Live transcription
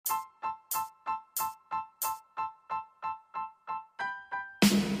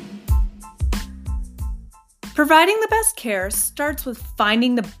Providing the best care starts with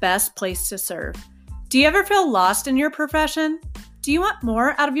finding the best place to serve. Do you ever feel lost in your profession? Do you want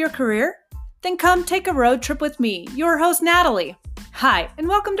more out of your career? Then come take a road trip with me, your host, Natalie. Hi, and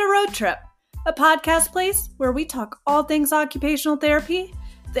welcome to Road Trip, a podcast place where we talk all things occupational therapy,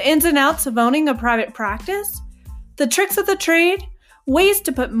 the ins and outs of owning a private practice, the tricks of the trade, ways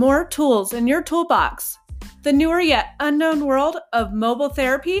to put more tools in your toolbox, the newer yet unknown world of mobile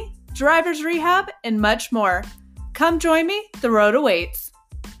therapy, driver's rehab, and much more. Come join me, the road awaits.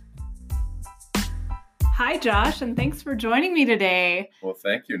 Hi, Josh, and thanks for joining me today. Well,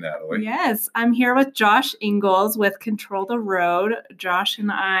 thank you, Natalie. Yes, I'm here with Josh Ingalls with Control the Road. Josh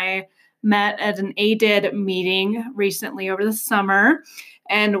and I met at an ADID meeting recently over the summer,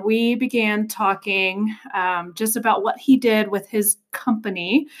 and we began talking just about what he did with his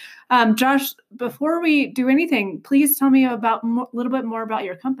company. Josh, before we do anything, please tell me about a little bit more about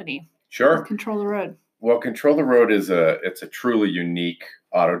your company. Sure. Control the Road. Well, Control the Road is a truly unique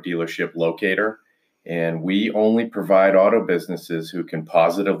auto dealership locator, and we only provide auto businesses who can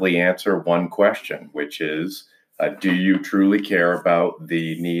positively answer one question, which is, do you truly care about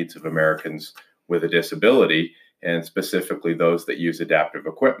the needs of Americans with a disability, and specifically those that use adaptive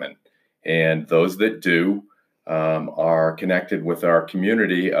equipment? And those that do are connected with our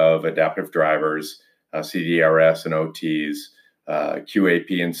community of adaptive drivers, CDRS and OTs,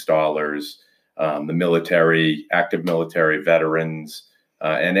 QAP installers, the military, active military veterans,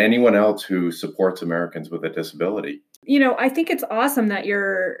 and anyone else who supports Americans with a disability. You know, I think it's awesome that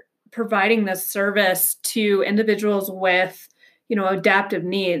you're providing this service to individuals with, adaptive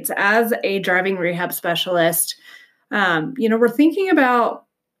needs. As a driving rehab specialist, we're thinking about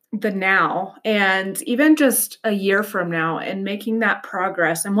the now and even just a year from now and making that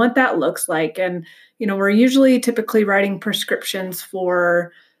progress and what that looks like. And, we're typically writing prescriptions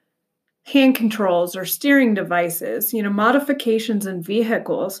for hand controls or steering devices, modifications in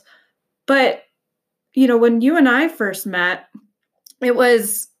vehicles. But, when you and I first met, it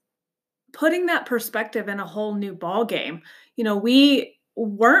was putting that perspective in a whole new ballgame. We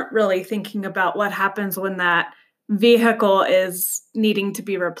weren't really thinking about what happens when that vehicle is needing to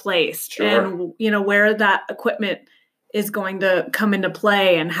be replaced. Sure. And, where that equipment is going to come into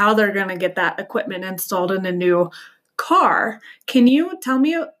play and how they're going to get that equipment installed in a new car. Can you tell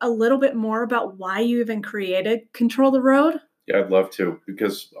me a little bit more about why you even created Control the Road? Yeah, I'd love to,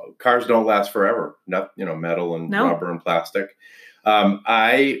 because cars don't last forever. Not, metal and rubber and plastic.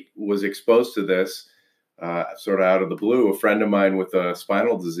 I was exposed to this sort of out of the blue. A friend of mine with a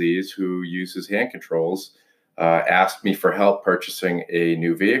spinal disease who uses hand controls asked me for help purchasing a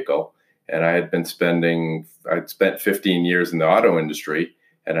new vehicle. And I'd spent 15 years in the auto industry.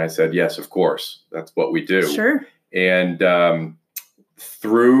 And I said, yes, of course, that's what we do. Sure. And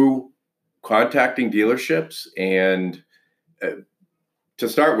through contacting dealerships and to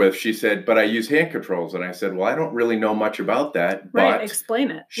start with, she said, but I use hand controls. And I said, well, I don't really know much about that. Right, but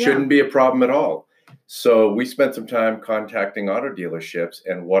explain it. Shouldn't be a problem at all. So we spent some time contacting auto dealerships.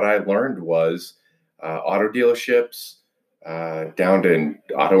 And what I learned was auto dealerships, down to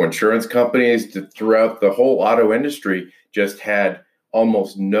auto insurance companies, throughout the whole auto industry, just had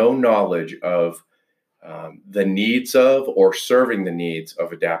almost no knowledge of the needs of or serving the needs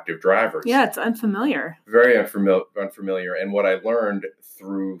of adaptive drivers. Yeah, it's unfamiliar. Very unfamiliar. And what I learned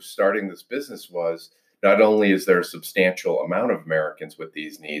through starting this business was not only is there a substantial amount of Americans with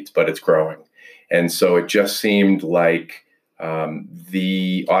these needs, but it's growing. And so it just seemed like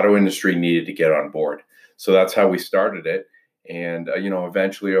the auto industry needed to get on board. So that's how we started it. And,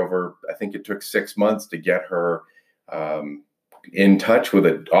 eventually I think it took 6 months to get her in touch with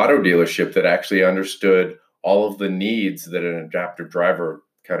an auto dealership that actually understood all of the needs that an adaptive driver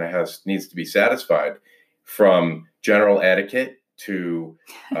kind of needs to be satisfied, from general etiquette to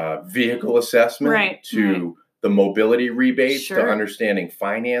vehicle assessment, to the mobility rebates, to understanding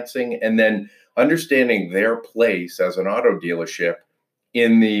financing, and then understanding their place as an auto dealership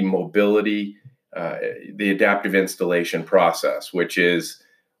in the mobility, the adaptive installation process, which is,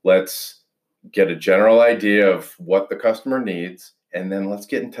 let's get a general idea of what the customer needs, and then let's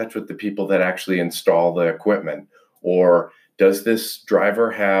get in touch with the people that actually install the equipment. Or does this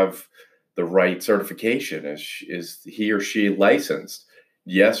driver have the right certification? Is he or she licensed?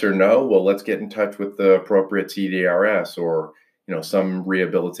 Yes or no? Well, let's get in touch with the appropriate CDRS or, some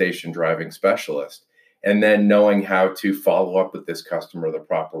rehabilitation driving specialist. And then knowing how to follow up with this customer the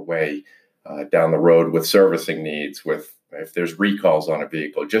proper way down the road with servicing needs, with if there's recalls on a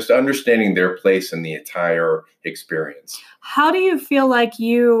vehicle, just understanding their place in the entire experience. How do you feel like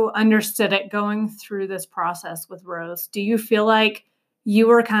you understood it going through this process with Rose? Do you feel like you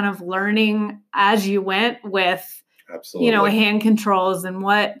were kind of learning as you went with, Absolutely. hand controls and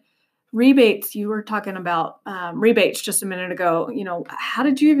what rebates you were talking about, rebates just a minute ago. How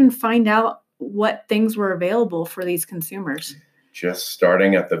did you even find out what things were available for these consumers? Just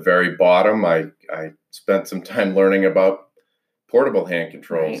starting at the very bottom, I spent some time learning about portable hand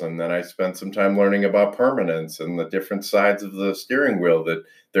controls, Right. and then I spent some time learning about permanence and the different sides of the steering wheel that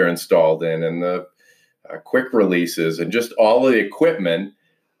they're installed in, and the quick releases, and just all the equipment.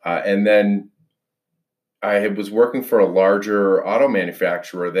 And then I was working for a larger auto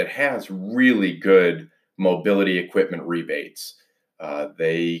manufacturer that has really good mobility equipment rebates.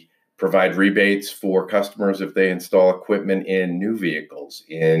 They provide rebates for customers if they install equipment in new vehicles,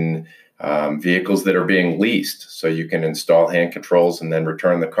 in vehicles that are being leased. So you can install hand controls and then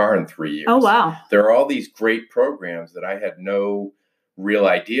return the car in 3 years. Oh, wow. There are all these great programs that I had no real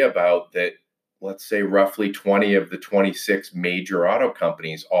idea about that, let's say, roughly 20 of the 26 major auto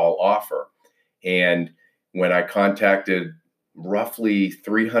companies all offer. And when I contacted roughly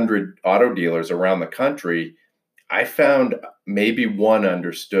 300 auto dealers around the country, I found maybe one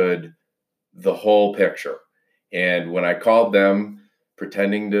understood the whole picture. And when I called them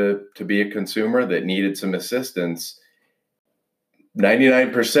pretending to be a consumer that needed some assistance,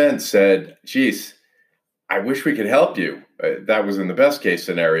 99% said, geez, I wish we could help you. That was in the best case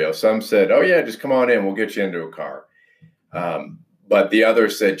scenario. Some said, oh, yeah, just come on in. We'll get you into a car. But the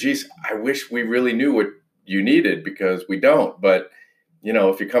others said, geez, I wish we really knew what you needed, because we don't. But,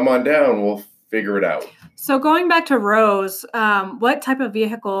 if you come on down, we'll figure it out. So going back to Rose, what type of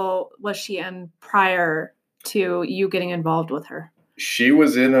vehicle was she in prior to you getting involved with her? She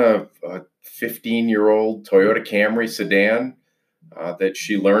was in a 15-year-old Toyota Camry sedan that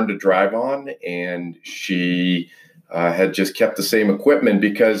she learned to drive on, and she had just kept the same equipment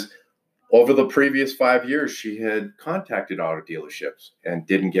because over the previous 5 years, she had contacted auto dealerships and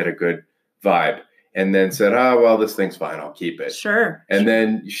didn't get a good vibe, and then said, oh, well, this thing's fine, I'll keep it. Sure. And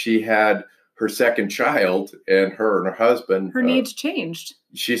then she had her second child, and her husband. Her needs changed.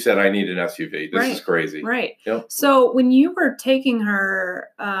 She said, I need an SUV. This is crazy. Right. Yep. So when you were taking her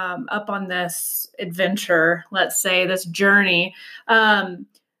up on this adventure, let's say this journey,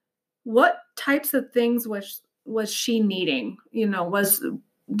 what types of things was she needing?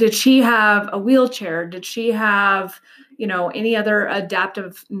 Did she have a wheelchair? Did she have, any other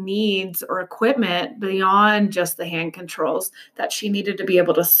adaptive needs or equipment beyond just the hand controls that she needed to be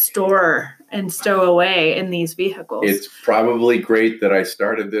able to store and stow away in these vehicles? It's probably great that I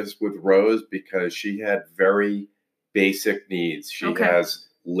started this with Rose, because she had very basic needs. She has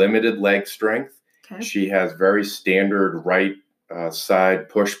limited leg strength. Okay. She has very standard right side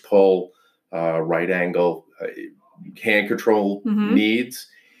push-pull, right angle hand control needs.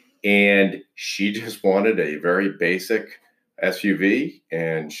 And she just wanted a very basic SUV,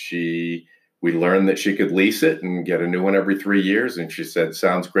 and we learned that she could lease it and get a new one every 3 years. And she said,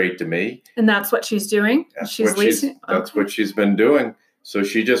 sounds great to me. And that's what she's doing? She's leasing? That's what she's been doing. So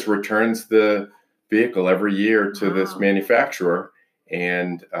she just returns the vehicle every year to this manufacturer,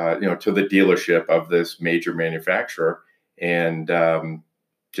 and, to the dealership of this major manufacturer, and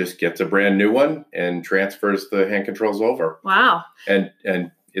just gets a brand new one and transfers the hand controls over. Wow. And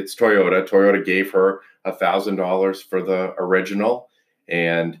it's Toyota. Toyota gave her $1,000 for the original.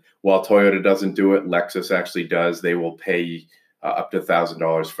 And while Toyota doesn't do it, Lexus actually does. They will pay up to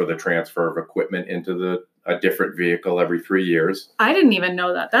 $1,000 for the transfer of equipment into a different vehicle every 3 years. I didn't even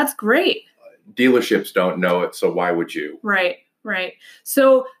know that. That's great. Dealerships don't know it, so why would you? Right.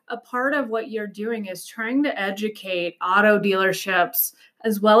 So a part of what you're doing is trying to educate auto dealerships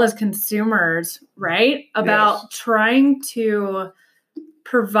as well as consumers, right? About trying to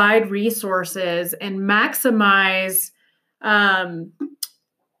provide resources and maximize kind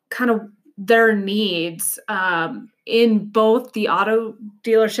of their needs in both the auto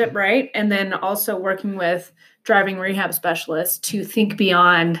dealership, right? And then also working with driving rehab specialists to think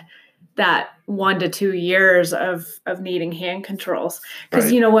beyond that 1 to 2 years of needing hand controls.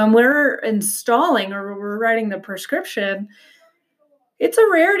 Because, when we're installing or we're writing the prescription, it's a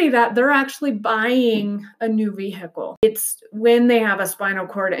rarity that they're actually buying a new vehicle. It's when they have a spinal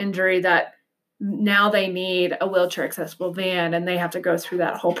cord injury that now they need a wheelchair accessible van, and they have to go through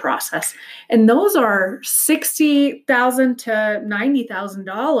that whole process. And those are $60,000 to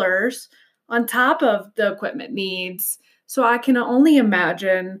 $90,000 on top of the equipment needs. So I can only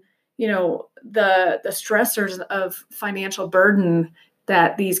imagine, the stressors of financial burden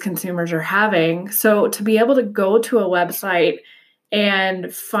that these consumers are having. So to be able to go to a website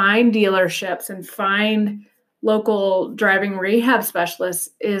and find dealerships and find local driving rehab specialist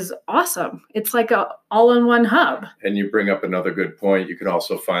is awesome. It's like a all-in-one hub. And you bring up another good point. You can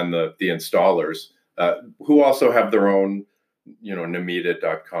also find the installers who also have their own,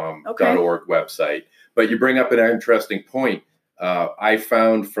 nbsp.com.org website. But you bring up an interesting point. I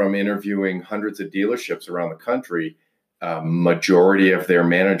found from interviewing hundreds of dealerships around the country, majority of their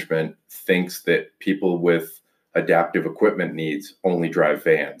management thinks that people with adaptive equipment needs only drive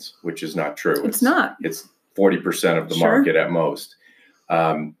vans, which is not true. It's not. It's 40% of the market at most.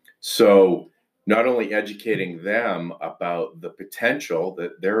 So not only educating them about the potential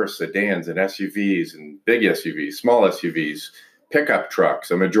that there are sedans and SUVs and big SUVs, small SUVs, pickup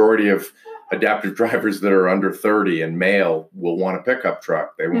trucks. A majority of adaptive drivers that are under 30 and male will want a pickup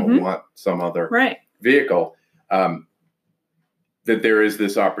truck. They won't want some other vehicle. That there is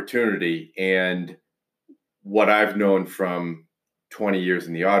this opportunity. And what I've known from 20 years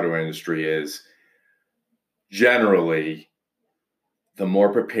in the auto industry is generally the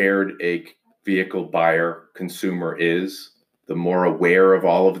more prepared a vehicle buyer consumer is, the more aware of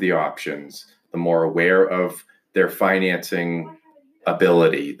all of the options, the more aware of their financing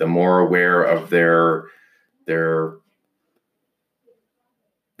ability, the more aware of the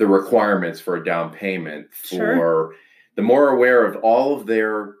requirements for a down payment, the more aware of all of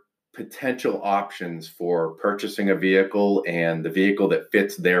their potential options for purchasing a vehicle and the vehicle that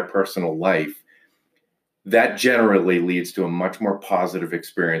fits their personal life. That generally leads to a much more positive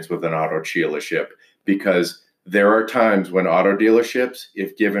experience with an auto dealership, because there are times when auto dealerships,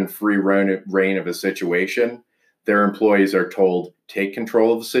 if given free reign of a situation, their employees are told, take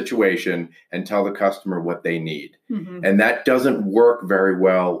control of the situation and tell the customer what they need. And that doesn't work very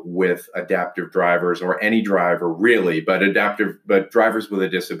well with adaptive drivers, or any driver really, but drivers with a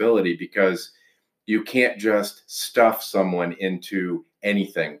disability, because you can't just stuff someone into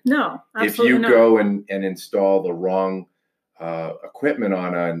anything. No, absolutely if you not. go and install the wrong equipment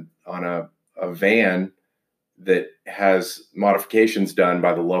on a van that has modifications done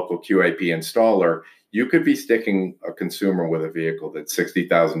by the local QAP installer, you could be sticking a consumer with a vehicle that's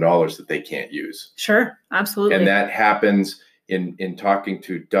 $60,000 that they can't use. Sure, absolutely. And that happens in talking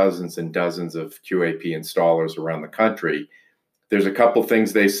to dozens and dozens of QAP installers around the country. There's a couple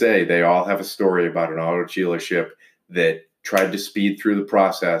things they say. They all have a story about an auto dealership that tried to speed through the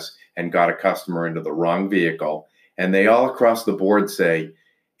process and got a customer into the wrong vehicle. And they all across the board say,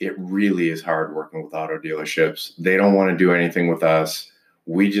 it really is hard working with auto dealerships. They don't want to do anything with us.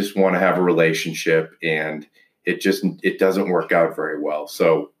 We just want to have a relationship, and it doesn't work out very well.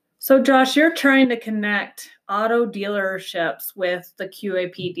 So Josh, you're trying to connect auto dealerships with the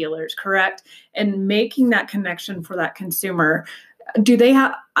QAP dealers, correct? And making that connection for that consumer. Do they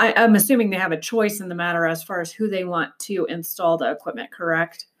have, I'm assuming they have a choice in the matter as far as who they want to install the equipment,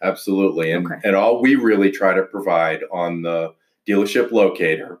 correct? Absolutely. And all we really try to provide on the dealership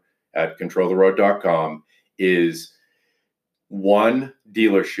locator at controltheroad.com is one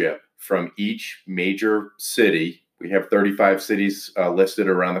dealership from each major city. We have 35 cities listed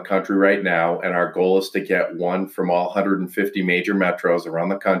around the country right now, and our goal is to get one from all 150 major metros around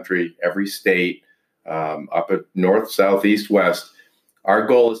the country, every state, up at north, south, east, west. Our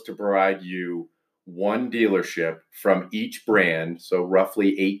goal is to provide you one dealership from each brand, so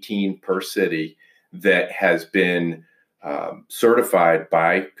roughly 18 per city, that has been certified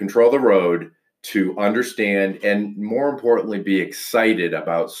by Control the Road to understand and, more importantly, be excited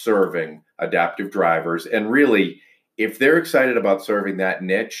about serving adaptive drivers. And really, if they're excited about serving that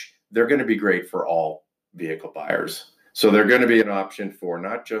niche, they're going to be great for all vehicle buyers. So they're going to be an option for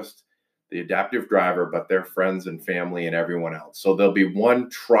not just the adaptive driver, but their friends and family and everyone else. So there'll be one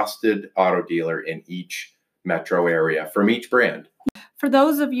trusted auto dealer in each metro area from each brand. For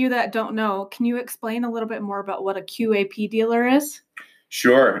those of you that don't know, can you explain a little bit more about what a QAP dealer is?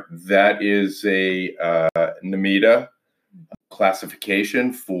 Sure. That is a NMEDA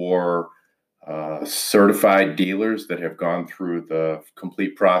classification for certified dealers that have gone through the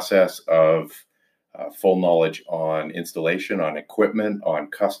complete process of full knowledge on installation, on equipment, on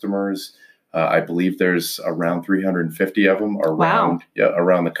customers. I believe there's around 350 of them around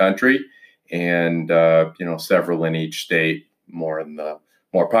the country, and several in each state, more in the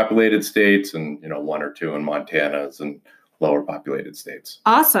more populated states, and one or two in Montana's and lower populated states.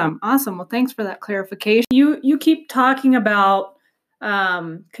 Awesome. Well, thanks for that clarification. You keep talking about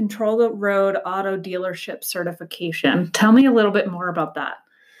Control the Road auto dealership certification. Tell me a little bit more about that.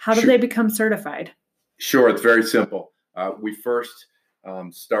 How do they become certified? Sure. It's very simple. We first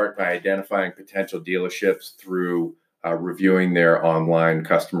start by identifying potential dealerships through reviewing their online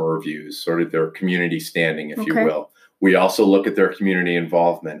customer reviews, sort of their community standing, if you will. We also look at their community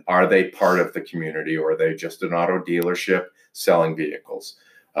involvement. Are they part of the community, or are they just an auto dealership selling vehicles?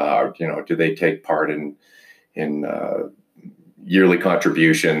 Do they take part in yearly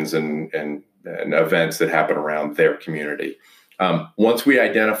contributions and events that happen around their community? Once we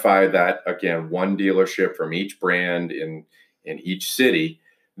identify that, again, one dealership from each brand in each city,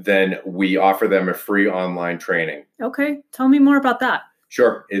 then we offer them a free online training. Okay, tell me more about that.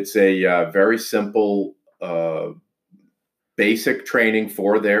 Sure. It's a very simple, basic training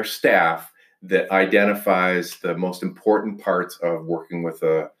for their staff that identifies the most important parts of working with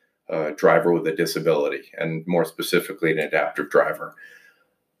a driver with a disability, and more specifically, an adaptive driver.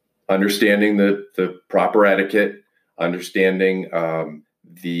 Understanding the proper etiquette, understanding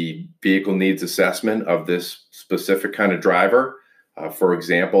the vehicle needs assessment of this specific kind of driver. For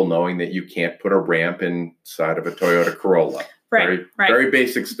example, knowing that you can't put a ramp inside of a Toyota Corolla. Right. Very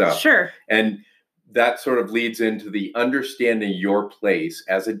basic stuff. Sure. And that sort of leads into the understanding your place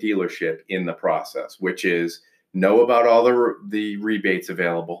as a dealership in the process, which is know about all the rebates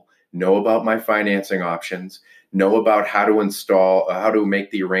available, know about my financing options, know about how to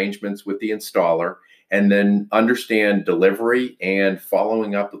make the arrangements with the installer, and then understand delivery and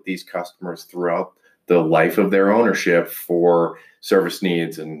following up with these customers throughout the life of their ownership for service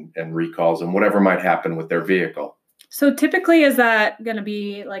needs and recalls and whatever might happen with their vehicle. So typically, is that going to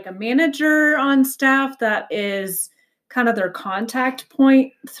be like a manager on staff that is kind of their contact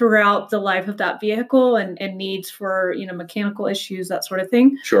point throughout the life of that vehicle and needs for, mechanical issues, that sort of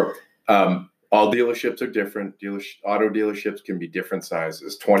thing? Sure. All dealerships are different. Auto dealerships can be different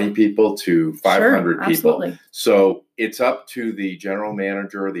sizes, 20 people to 500 people. Absolutely. So it's up to the general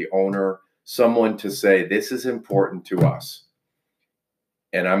manager, the owner, someone to say, this is important to us.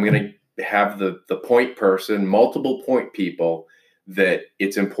 And I'm going to have the point person, multiple point people that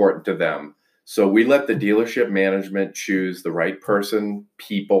it's important to them. So we let the dealership management choose the right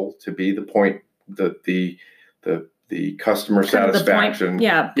people to be the point, the customer satisfaction.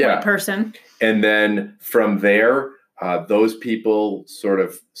 Point person. And then from there, those people sort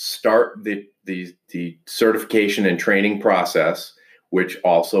of start the certification and training process, which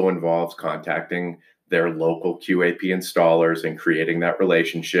also involves contacting their local QAP installers and creating that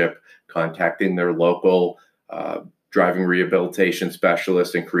relationship, contacting their local driving rehabilitation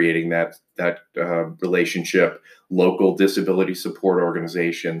specialist and creating that relationship, local disability support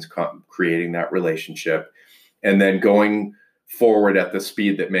organizations, creating that relationship, and then going forward at the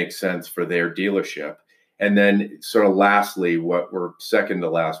speed that makes sense for their dealership. And then sort of lastly, what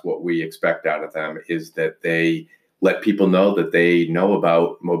we expect out of them is that they let people know that they know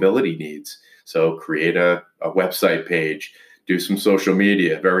about mobility needs. So create a website page, do some social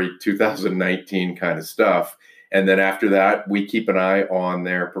media, very 2019 kind of stuff. And then after that, we keep an eye on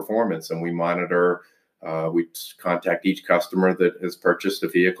their performance and we monitor. We contact each customer that has purchased a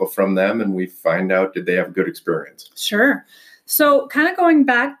vehicle from them and we find out, did they have a good experience? Sure. So kind of going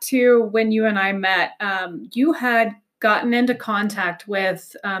back to when you and I met, you had gotten into contact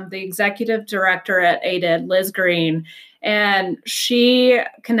with the executive director at ADID, Liz Green, and she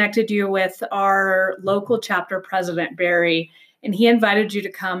connected you with our local chapter president, Barry, and he invited you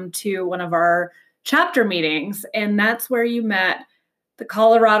to come to one of our chapter meetings. And that's where you met the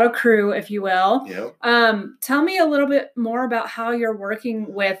Colorado crew, if you will. Yep. Tell me a little bit more about how you're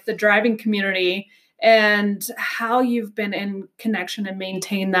working with the driving community and how you've been in connection and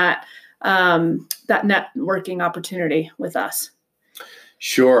maintain that networking opportunity with us.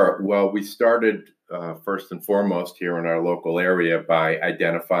 Sure. Well, we started first and foremost here in our local area by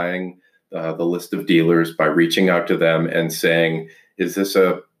identifying the list of dealers, by reaching out to them and saying, is this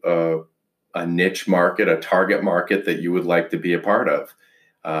a niche market, a target market that you would like to be a part of?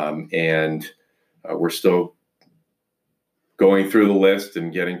 And we're still going through the list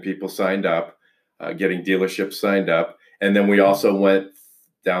and getting people signed up, getting dealerships signed up. And then we also went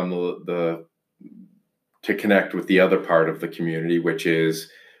down to connect with the other part of the community, which is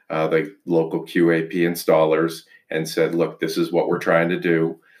the local QAP installers, and said, look, this is what we're trying to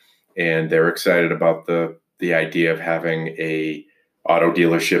do. And they're excited about the idea of having a auto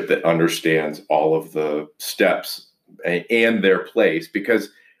dealership that understands all of the steps and their place,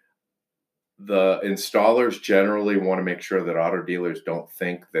 because the installers generally want to make sure that auto dealers don't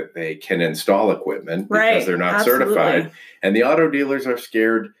think that they can install equipment because they're not certified. And the auto dealers are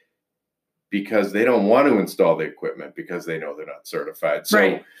scared because they don't want to install the equipment because they know they're not certified.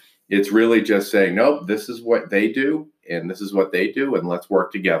 So it's really just saying, nope, this is what they do and this is what they do, and let's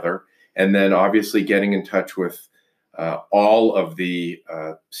work together. And then obviously getting in touch with all of the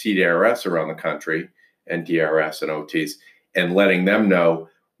CDRS around the country and DRS and OTs and letting them know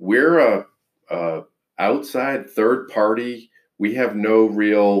we're a outside third party, we have no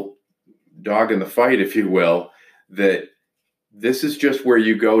real dog in the fight, if you will, that this is just where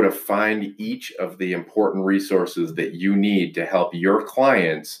you go to find each of the important resources that you need to help your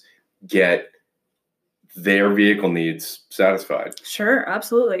clients get their vehicle needs satisfied. Sure,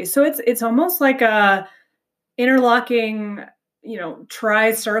 absolutely. So it's almost like a interlocking,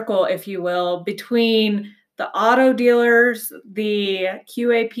 tri-circle, if you will, between the auto dealers, the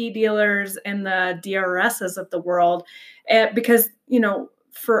QAP dealers, and the DRSs of the world. Because,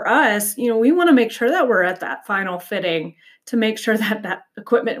 for us, we want to make sure that we're at that final fitting to make sure that that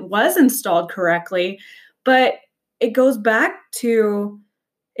equipment was installed correctly. But it goes back to,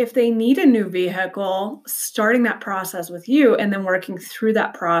 if they need a new vehicle, starting that process with you and then working through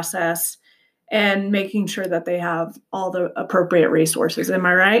that process and making sure that they have all the appropriate resources. Am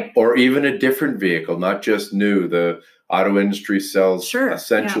I right? Or even a different vehicle, not just new. The auto industry sells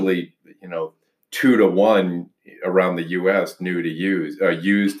essentially, 2-to-1 around the US, new to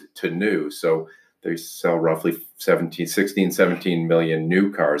used to new. So they sell roughly 17 million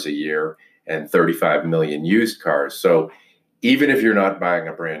new cars a year and 35 million used cars. So even if you're not buying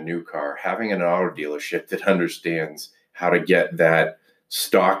a brand new car, having an auto dealership that understands how to get that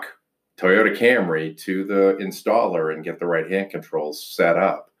stock Toyota Camry to the installer and get the right hand controls set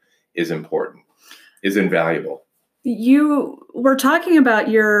up is important, is invaluable. You were talking about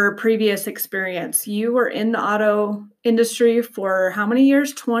your previous experience. You were in the auto industry for how many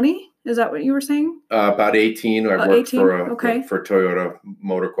years? 20? Is that what you were saying? About 18. I worked 18? for Toyota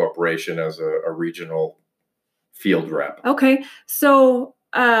Motor Corporation as a regional field rep. Okay. So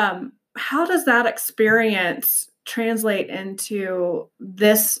how does that experience translate into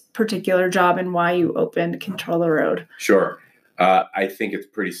this particular job and why you opened Control the Road? Sure. I think it's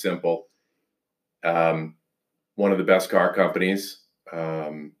pretty simple. One of the best car companies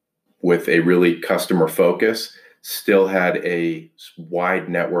with a really customer focus still had a wide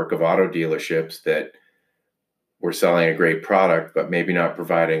network of auto dealerships that were selling a great product, but maybe not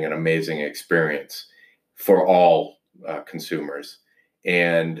providing an amazing experience for all consumers.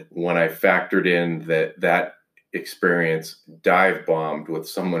 And when I factored in that experience dive bombed with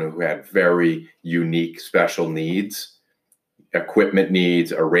someone who had very unique special needs, equipment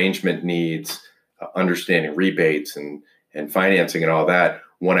needs, arrangement needs, understanding rebates and financing and all that,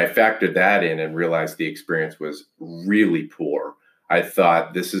 when I factored that in and realized the experience was really poor, I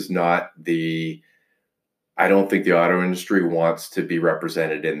thought, this is not I don't think the auto industry wants to be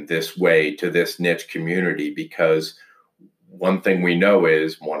represented in this way to this niche community, because one thing we know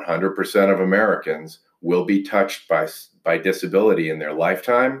is 100% of Americans will be touched by disability in their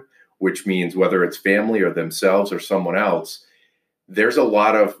lifetime, which means whether it's family or themselves or someone else, there's a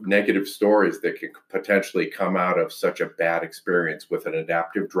lot of negative stories that can potentially come out of such a bad experience with an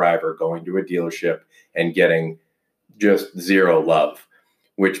adaptive driver going to a dealership and getting just zero love,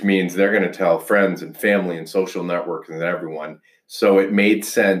 which means they're going to tell friends and family and social networks and everyone. So it made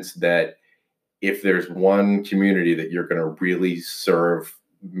sense that if there's one community that you're going to really serve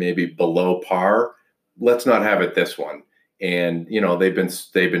maybe below par, let's not have it this one. And, they've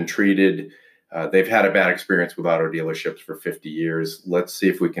been treated, they've had a bad experience with auto dealerships for 50 years. Let's see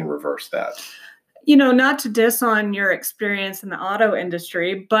if we can reverse that. Not to diss on your experience in the auto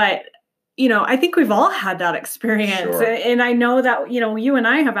industry, but, I think we've all had that experience. Sure. And I know that, you and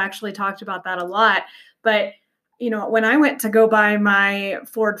I have actually talked about that a lot. But, when I went to go buy my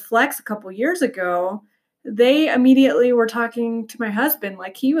Ford Flex a couple years ago, they immediately were talking to my husband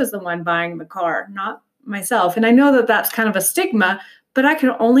like he was the one buying the car, not myself. And I know that that's kind of a stigma, but I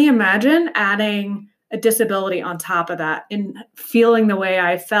can only imagine adding a disability on top of that and feeling the way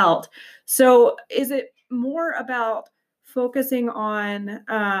I felt. So is it more about focusing on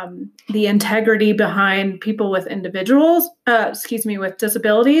the integrity behind people with with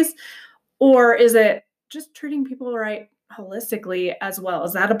disabilities, or is it just treating people right holistically as well?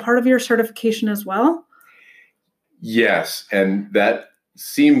 Is that a part of your certification as well? Yes, and that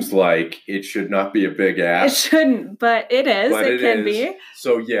seems like it should not be a big ask. It shouldn't, but it is. It can be.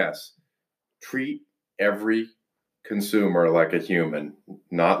 So yes, treat every consumer like a human,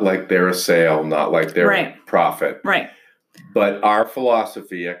 not like they're a sale, not like they're a profit. Right. But our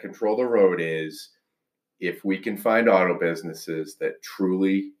philosophy at Control the Road is, if we can find auto businesses that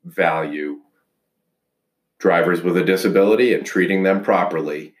truly value drivers with a disability and treating them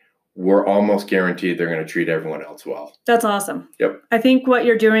properly, we're almost guaranteed they're going to treat everyone else well. That's awesome. Yep. I think what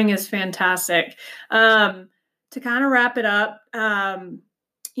you're doing is fantastic. To kind of wrap it up,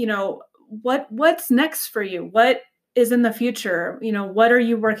 what's next for you? What is in the future? What are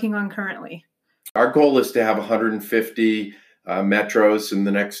you working on currently? Our goal is to have 150 metros in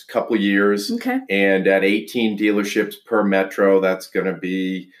the next couple years. Okay. And at 18 dealerships per metro, that's going to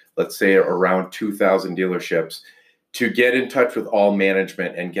be, let's say, around 2,000 dealerships, to get in touch with all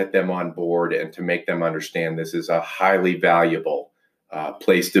management and get them on board and to make them understand this is a highly valuable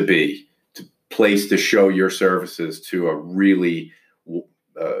place to be, place to show your services to a really,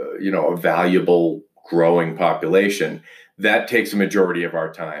 a valuable growing population. That takes a majority of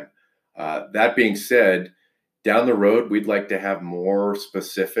our time. That being said, down the road, we'd like to have more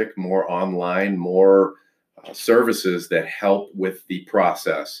specific, more online, more services that help with the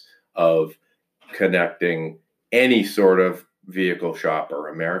process of connecting any sort of vehicle shopper,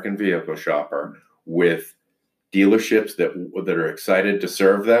 American vehicle shopper, with dealerships that are excited to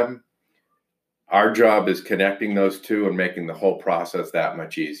serve them. Our job is connecting those two and making the whole process that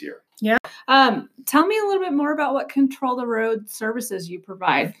much easier. Yeah. Tell me a little bit more about what Control the Road services you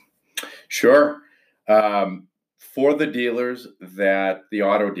provide. Sure. For the dealers the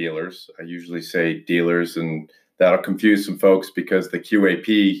auto dealers, I usually say dealers, and that'll confuse some folks because the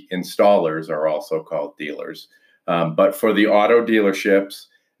QAP installers are also called dealers. But for the auto dealerships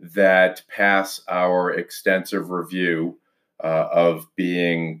that pass our extensive review of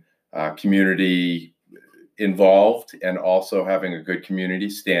being community involved and also having a good community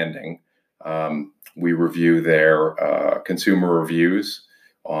standing, we review their consumer reviews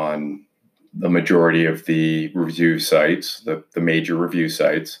on the majority of the review sites, the major review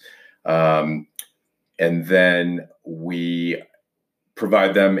sites. And then we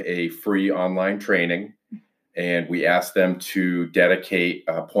provide them a free online training, and we ask them to dedicate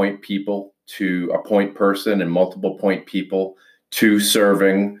a point person and multiple point people to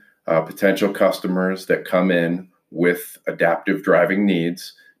serving potential customers that come in with adaptive equipment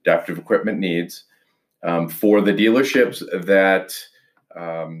needs. For the dealerships that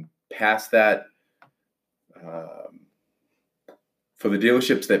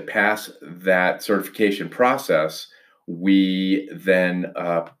pass that certification process, we then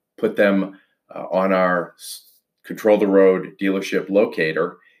put them on our Control the Road dealership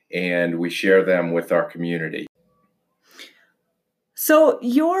locator, and we share them with our community. So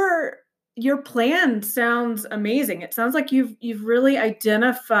your plan sounds amazing. It sounds like you've really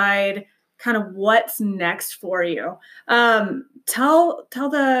identified kind of what's next for you. Tell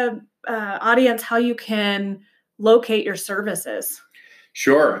the audience how you can locate your services.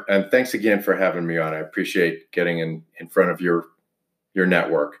 Sure. And thanks again for having me on. I appreciate getting in front of your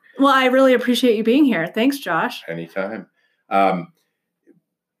network. Well, I really appreciate you being here. Thanks, Josh. Anytime.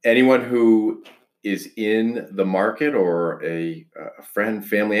 Anyone who is in the market, or a friend,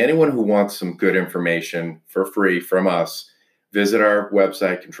 family, anyone who wants some good information for free from us, visit our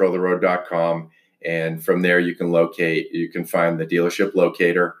website, controltheroad.com. And from there, you can find the dealership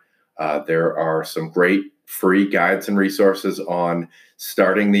locator. There are some great free guides and resources on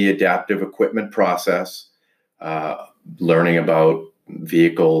starting the adaptive equipment process, learning about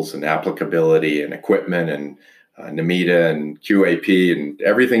vehicles and applicability and equipment and NMETA and QAP and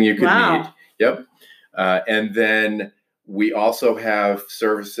everything you could need. Yep. And then we also have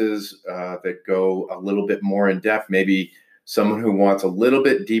services that go a little bit more in depth, maybe someone who wants a little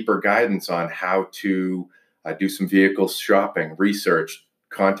bit deeper guidance on how to do some vehicle shopping, research,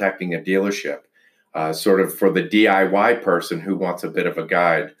 contacting a dealership, sort of for the DIY person who wants a bit of a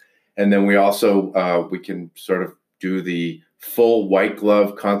guide. And then we also, we can sort of do the full white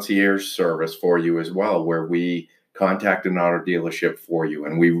glove concierge service for you as well, where we contact an auto dealership for you,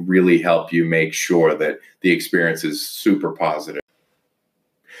 and we really help you make sure that the experience is super positive.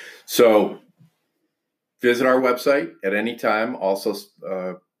 So visit our website at any time. Also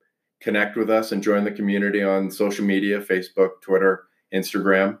connect with us and join the community on social media, Facebook, Twitter,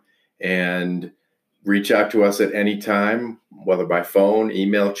 Instagram, and reach out to us at any time, whether by phone,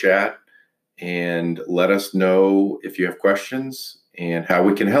 email, chat, and let us know if you have questions and how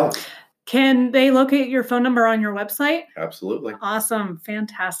we can help. Can they locate your phone number on your website? Absolutely. Awesome.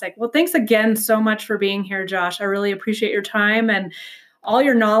 Fantastic. Well, thanks again so much for being here, Josh. I really appreciate your time and all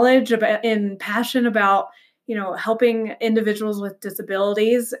your knowledge and passion about, helping individuals with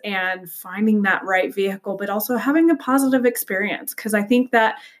disabilities and finding that right vehicle, but also having a positive experience. Because I think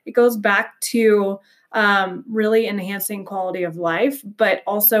that it goes back to really enhancing quality of life, but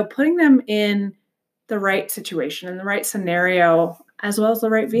also putting them in the right situation, in the right scenario, as well as the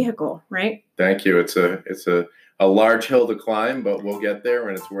right vehicle, right? Thank you. It's a large hill to climb, but we'll get there,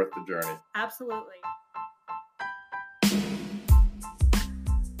 and it's worth the journey. Absolutely.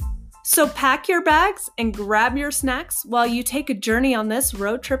 So pack your bags and grab your snacks while you take a journey on this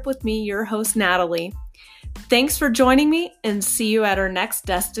road trip with me, your host, Natalie. Thanks for joining me, and see you at our next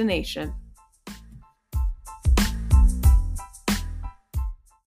destination.